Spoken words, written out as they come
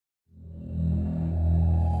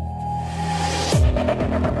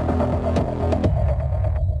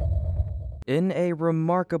In a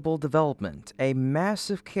remarkable development, a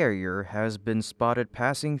massive carrier has been spotted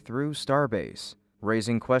passing through Starbase,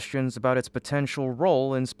 raising questions about its potential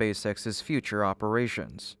role in SpaceX's future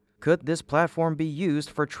operations. Could this platform be used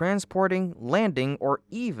for transporting, landing, or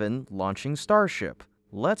even launching Starship?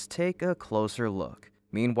 Let's take a closer look.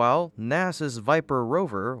 Meanwhile, NASA's Viper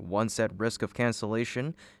rover, once at risk of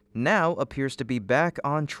cancellation, now appears to be back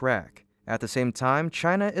on track. At the same time,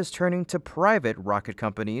 China is turning to private rocket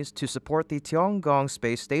companies to support the Tiangong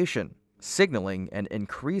space station, signaling an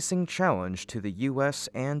increasing challenge to the US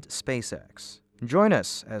and SpaceX. Join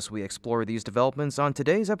us as we explore these developments on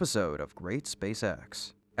today's episode of Great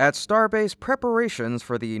SpaceX. At Starbase, preparations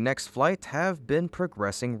for the next flight have been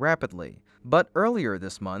progressing rapidly. But earlier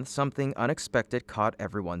this month, something unexpected caught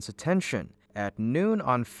everyone's attention. At noon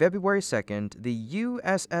on February 2nd, the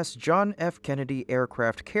USS John F. Kennedy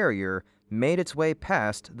aircraft carrier made its way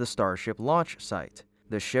past the Starship launch site.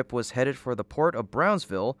 The ship was headed for the port of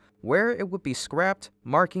Brownsville, where it would be scrapped,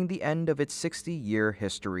 marking the end of its 60-year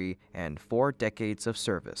history and 4 decades of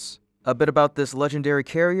service. A bit about this legendary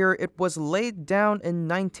carrier: it was laid down in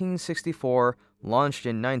 1964, launched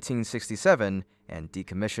in 1967, and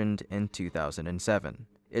decommissioned in 2007.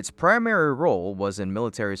 Its primary role was in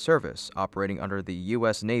military service, operating under the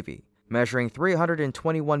U.S. Navy. Measuring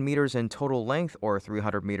 321 meters in total length, or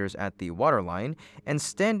 300 meters at the waterline, and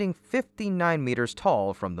standing 59 meters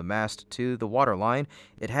tall from the mast to the waterline,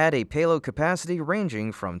 it had a payload capacity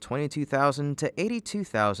ranging from 22,000 to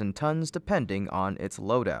 82,000 tons depending on its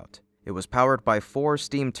loadout. It was powered by 4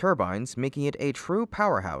 steam turbines, making it a true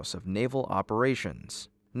powerhouse of naval operations.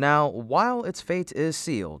 Now, while its fate is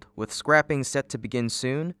sealed, with scrapping set to begin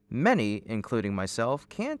soon, many, including myself,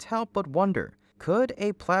 can't help but wonder, could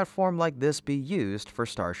a platform like this be used for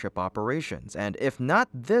Starship operations? And if not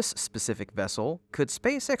this specific vessel, could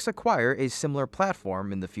SpaceX acquire a similar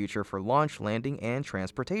platform in the future for launch, landing, and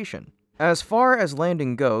transportation? As far as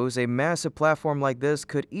landing goes, a massive platform like this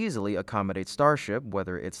could easily accommodate Starship,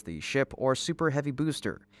 whether it's the ship or Super Heavy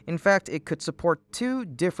booster. In fact, it could support 2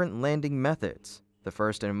 different landing methods. The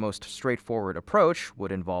first and most straightforward approach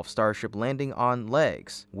would involve Starship landing on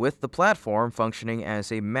legs, with the platform functioning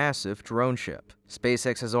as a massive drone ship.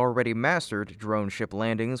 SpaceX has already mastered drone ship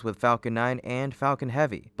landings with Falcon 9 and Falcon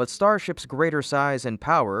Heavy, but Starship's greater size and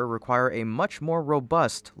power require a much more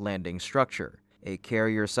robust landing structure. A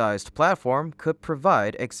carrier-sized platform could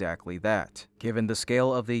provide exactly that. Given the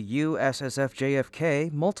scale of the USS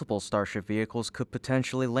JFK, multiple Starship vehicles could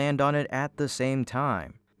potentially land on it at the same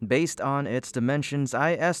time. Based on its dimensions,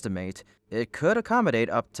 I estimate it could accommodate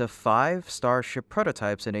up to 5 Starship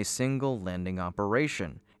prototypes in a single landing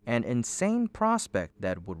operation, an insane prospect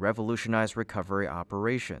that would revolutionize recovery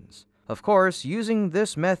operations. Of course, using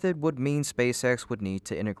this method would mean SpaceX would need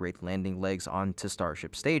to integrate landing legs onto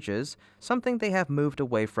Starship stages, something they have moved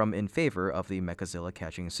away from in favor of the Mechazilla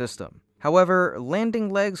catching system. However, landing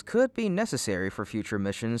legs could be necessary for future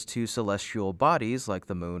missions to celestial bodies like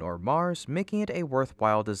the Moon or Mars, making it a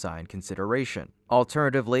worthwhile design consideration.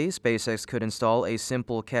 Alternatively, SpaceX could install a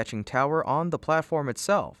simple catching tower on the platform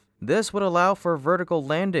itself. This would allow for vertical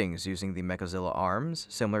landings using the Mechazilla arms,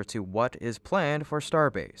 similar to what is planned for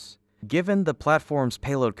Starbase. Given the platform's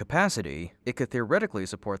payload capacity, it could theoretically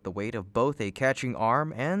support the weight of both a catching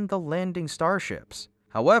arm and the landing starships.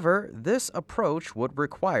 However, this approach would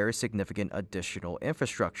require significant additional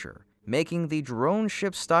infrastructure, making the drone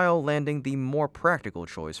ship-style landing the more practical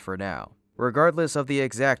choice for now. Regardless of the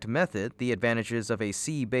exact method, the advantages of a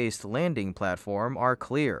sea-based landing platform are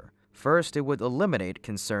clear. First, it would eliminate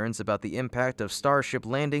concerns about the impact of Starship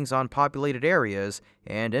landings on populated areas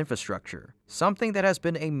and infrastructure, something that has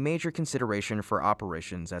been a major consideration for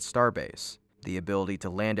operations at Starbase. The ability to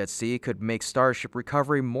land at sea could make Starship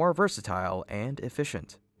recovery more versatile and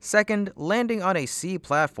efficient. Second, landing on a sea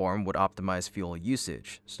platform would optimize fuel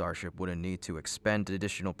usage. Starship wouldn't need to expend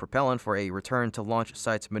additional propellant for a return-to-launch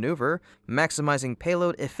site's maneuver, maximizing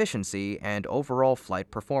payload efficiency and overall flight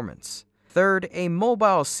performance. Third, a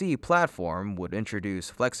mobile sea platform would introduce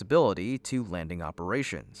flexibility to landing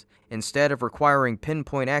operations. Instead of requiring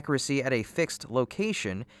pinpoint accuracy at a fixed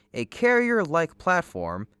location, a carrier-like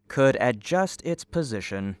platform could adjust its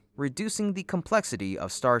position, reducing the complexity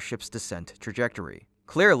of Starship's descent trajectory.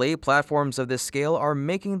 Clearly, platforms of this scale are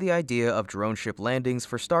making the idea of drone ship landings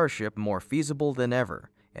for Starship more feasible than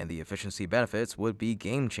ever, and the efficiency benefits would be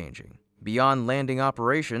game-changing. Beyond landing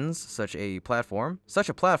operations, such a platform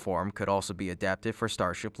could also be adapted for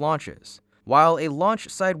Starship launches. While a launch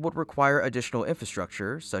site would require additional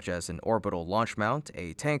infrastructure, such as an orbital launch mount,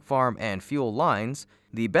 a tank farm, and fuel lines,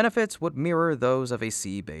 the benefits would mirror those of a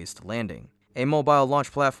sea-based landing. A mobile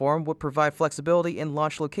launch platform would provide flexibility in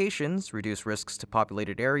launch locations, reduce risks to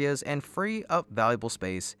populated areas, and free up valuable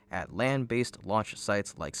space at land-based launch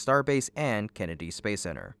sites like Starbase and Kennedy Space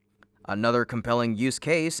Center. Another compelling use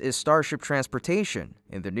case is Starship transportation.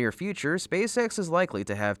 In the near future, SpaceX is likely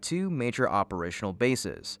to have two major operational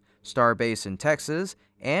bases, Starbase in Texas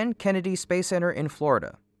and Kennedy Space Center in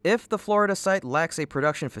Florida. If the Florida site lacks a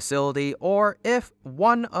production facility, or if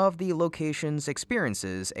one of the locations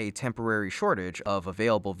experiences a temporary shortage of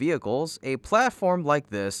available vehicles, a platform like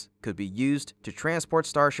this could be used to transport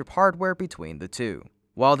Starship hardware between the two.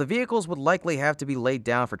 While the vehicles would likely have to be laid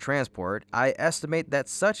down for transport, I estimate that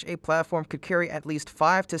such a platform could carry at least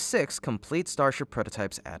 5 to 6 complete Starship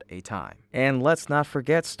prototypes at a time. And let's not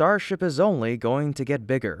forget, Starship is only going to get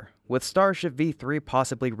bigger. With Starship V3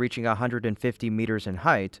 possibly reaching 150 meters in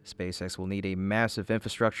height, SpaceX will need a massive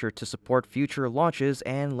infrastructure to support future launches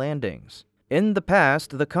and landings. In the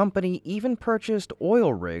past, the company even purchased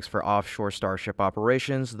oil rigs for offshore Starship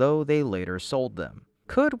operations, though they later sold them.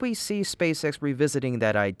 Could we see SpaceX revisiting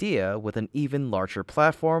that idea with an even larger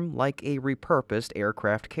platform like a repurposed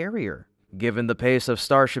aircraft carrier? Given the pace of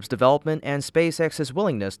Starship's development and SpaceX's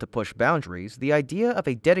willingness to push boundaries, the idea of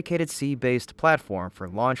a dedicated sea-based platform for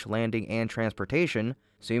launch, landing, and transportation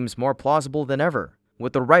seems more plausible than ever.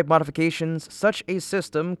 With the right modifications, such a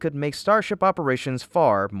system could make Starship operations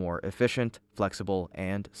far more efficient, flexible,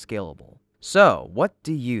 and scalable. So, what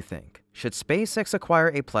do you think? Should SpaceX acquire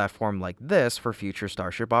a platform like this for future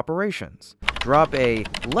Starship operations? Drop a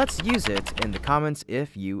 "let's use it" in the comments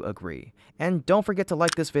if you agree. And don't forget to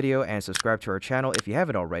like this video and subscribe to our channel if you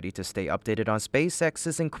haven't already to stay updated on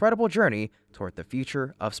SpaceX's incredible journey toward the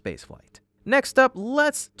future of spaceflight. Next up,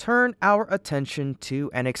 let's turn our attention to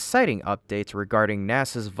an exciting update regarding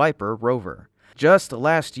NASA's Viper rover. Just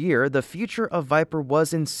last year, the future of Viper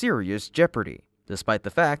was in serious jeopardy, despite the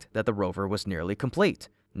fact that the rover was nearly complete.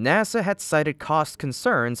 NASA had cited cost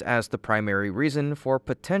concerns as the primary reason for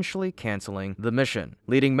potentially canceling the mission,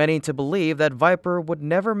 leading many to believe that Viper would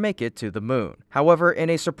never make it to the moon. However, in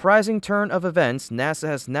a surprising turn of events, NASA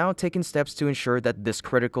has now taken steps to ensure that this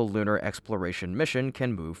critical lunar exploration mission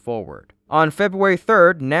can move forward. On February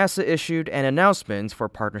 3rd, NASA issued an announcement for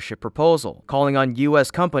partnership proposal, calling on U.S.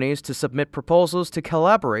 companies to submit proposals to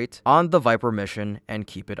collaborate on the Viper mission and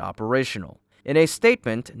keep it operational. In a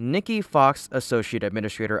statement, Nikki Fox, Associate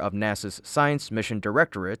Administrator of NASA's Science Mission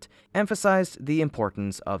Directorate, emphasized the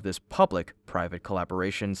importance of this public-private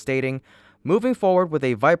collaboration, stating, "Moving forward with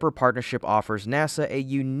a Viper partnership offers NASA a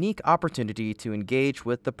unique opportunity to engage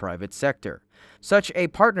with the private sector. Such a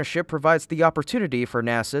partnership provides the opportunity for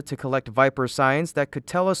NASA to collect Viper signs that could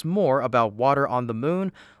tell us more about water on the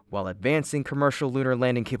moon, while advancing commercial lunar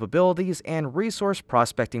landing capabilities and resource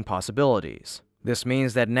prospecting possibilities." This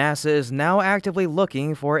means that NASA is now actively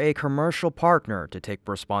looking for a commercial partner to take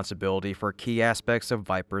responsibility for key aspects of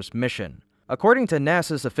Viper's mission. According to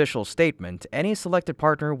NASA's official statement, any selected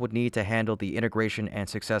partner would need to handle the integration and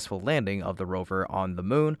successful landing of the rover on the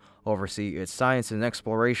moon, oversee its science and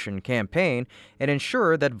exploration campaign, and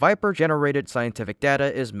ensure that Viper-generated scientific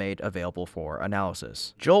data is made available for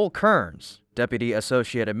analysis. Joel Kearns, Deputy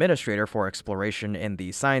Associate Administrator for Exploration in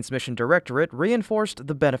the Science Mission Directorate, reinforced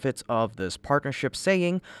the benefits of this partnership,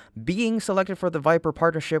 saying, "Being selected for the Viper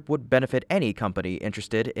partnership would benefit any company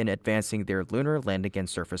interested in advancing their lunar landing and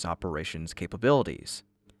surface operations capabilities."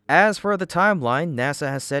 As for the timeline, NASA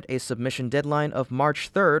has set a submission deadline of March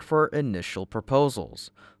 3rd for initial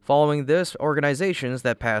proposals. Following this, organizations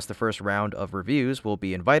that pass the first round of reviews will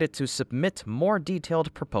be invited to submit more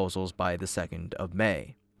detailed proposals by the 2nd of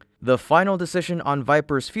May. The final decision on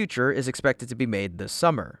Viper's future is expected to be made this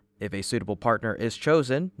summer. If a suitable partner is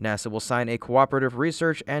chosen, NASA will sign a cooperative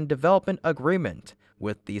research and development agreement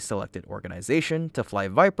with the selected organization to fly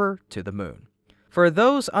Viper to the moon. For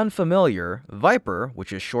those unfamiliar, Viper,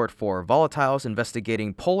 which is short for Volatiles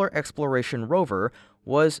Investigating Polar Exploration Rover,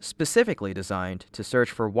 was specifically designed to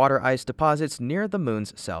search for water ice deposits near the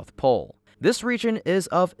moon's south pole. This region is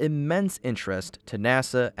of immense interest to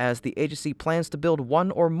NASA as the agency plans to build one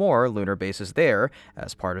or more lunar bases there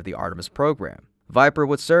as part of the Artemis program. Viper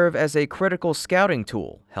would serve as a critical scouting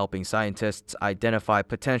tool, helping scientists identify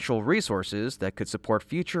potential resources that could support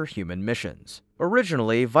future human missions.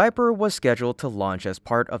 Originally, Viper was scheduled to launch as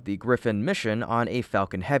part of the Griffin mission on a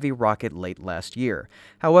Falcon Heavy rocket late last year.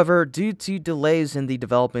 However, due to delays in the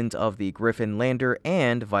development of the Griffin lander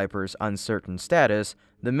and Viper's uncertain status,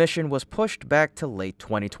 the mission was pushed back to late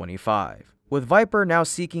 2025. With Viper now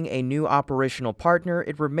seeking a new operational partner,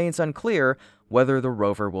 it remains unclear whether the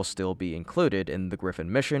rover will still be included in the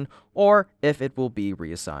Griffin mission or if it will be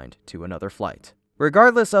reassigned to another flight.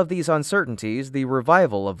 Regardless of these uncertainties, the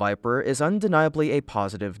revival of Viper is undeniably a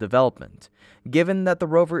positive development. Given that the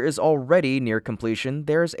rover is already near completion,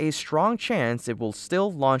 there's a strong chance it will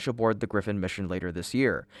still launch aboard the Griffin mission later this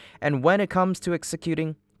year. And when it comes to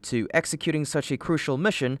executing such a crucial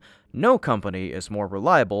mission, no company is more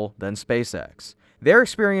reliable than SpaceX. Their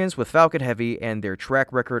experience with Falcon Heavy and their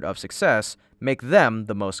track record of success make them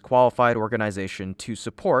the most qualified organization to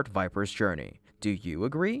support Viper's journey. Do you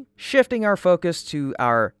agree? Shifting our focus to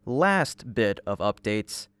our last bit of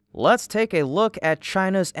updates, let's take a look at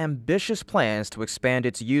China's ambitious plans to expand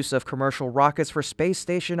its use of commercial rockets for space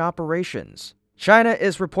station operations. China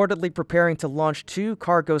is reportedly preparing to launch 2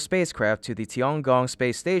 cargo spacecraft to the Tiangong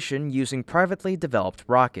space station using privately developed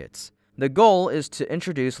rockets. The goal is to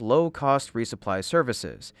introduce low-cost resupply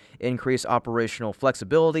services, increase operational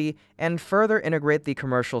flexibility, and further integrate the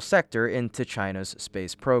commercial sector into China's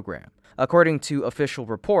space program. According to official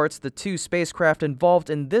reports, the 2 spacecraft involved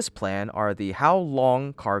in this plan are the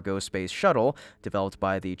Haolong cargo space shuttle, developed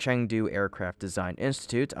by the Chengdu Aircraft Design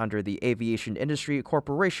Institute under the Aviation Industry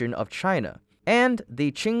Corporation of China, and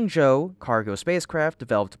the Qingzhou cargo spacecraft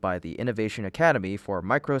developed by the Innovation Academy for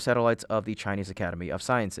Microsatellites of the Chinese Academy of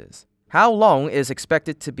Sciences. Haolong is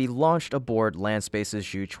expected to be launched aboard Landspace's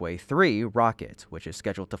Zhuque-3 rocket, which is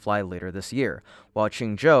scheduled to fly later this year, while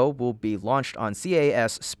Qingzhou will be launched on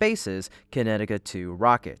CAS Space's Kinetica 2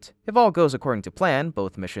 rocket. If all goes according to plan,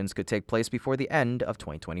 both missions could take place before the end of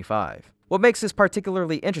 2025. What makes this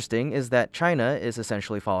particularly interesting is that China is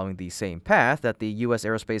essentially following the same path that the U.S.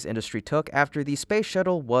 aerospace industry took after the space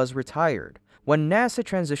shuttle was retired. When NASA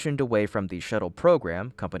transitioned away from the shuttle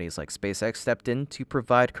program, companies like SpaceX stepped in to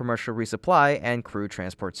provide commercial resupply and crew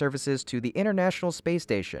transport services to the International Space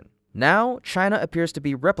Station. Now, China appears to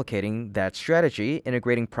be replicating that strategy,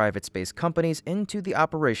 integrating private space companies into the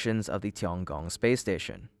operations of the Tiangong space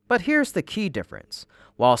station. But here's the key difference.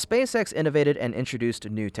 While SpaceX innovated and introduced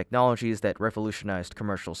new technologies that revolutionized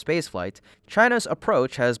commercial spaceflight, China's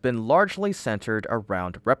approach has been largely centered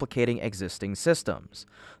around replicating existing systems.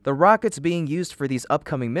 The rockets being used for these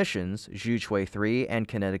upcoming missions, Zhuque-3 and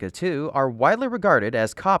Kinetica 2, are widely regarded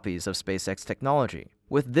as copies of SpaceX technology.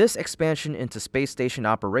 With this expansion into space station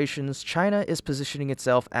operations, China is positioning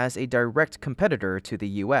itself as a direct competitor to the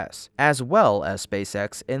US, as well as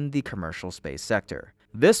SpaceX in the commercial space sector.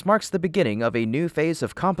 This marks the beginning of a new phase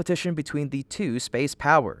of competition between the 2 space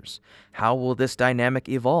powers. How will this dynamic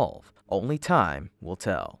evolve? Only time will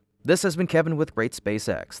tell. This has been Kevin with Great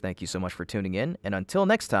SpaceX. Thank you so much for tuning in, and until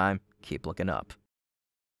next time, keep looking up.